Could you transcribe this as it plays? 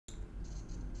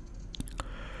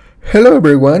Hello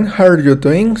everyone, how are you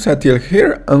doing? Satiel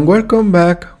here and welcome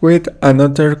back with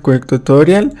another quick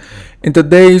tutorial. In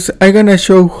today's I'm gonna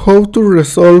show how to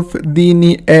resolve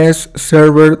DNS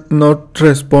server not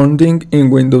responding in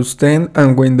Windows 10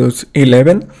 and Windows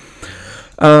 11.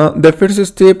 The first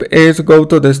step is go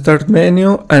to the start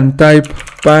menu and type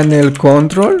panel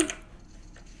control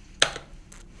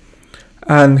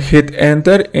and hit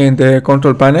enter in the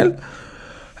control panel.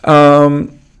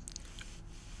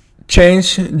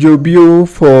 Change your view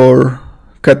for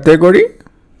category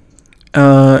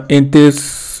in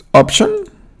this option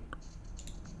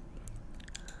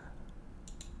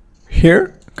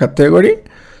here, category,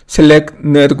 select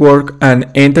network and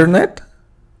internet.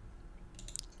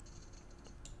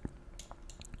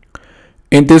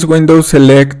 In this window,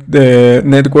 select the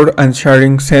network and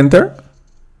sharing center,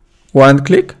 one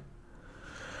click,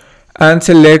 and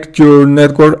select your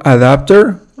network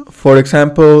adapter. For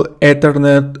example,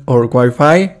 Ethernet or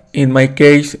Wi-Fi. In my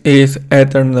case is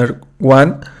Ethernet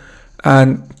 1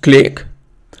 and click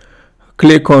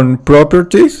on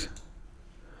properties,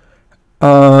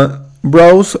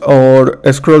 browse or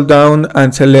scroll down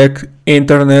and select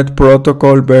Internet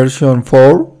Protocol version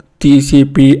 4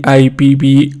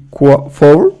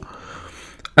 TCP/IP/4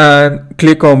 and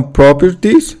click on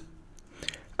properties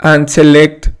and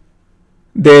select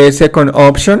the second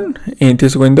option in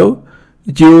this window.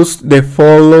 Use the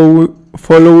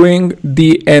following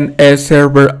DNS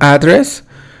server address.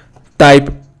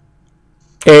 Type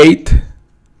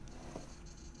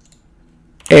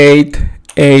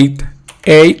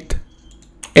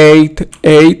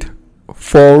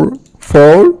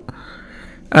 8888844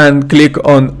 and click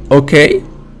on OK.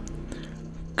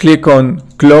 Click on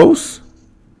close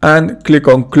and click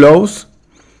on close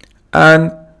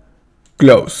and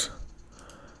close.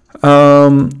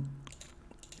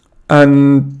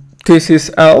 And this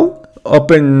is all.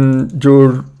 Open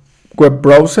your web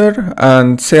browser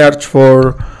and search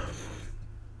for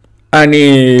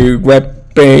any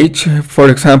web page, for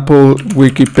example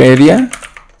Wikipedia,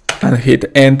 and hit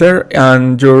enter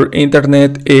and your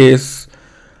internet is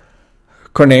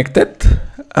connected.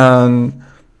 And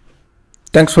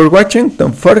thanks for watching.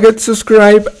 Don't forget to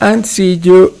subscribe and see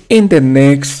you in the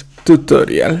next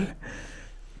tutorial.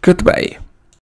 Goodbye.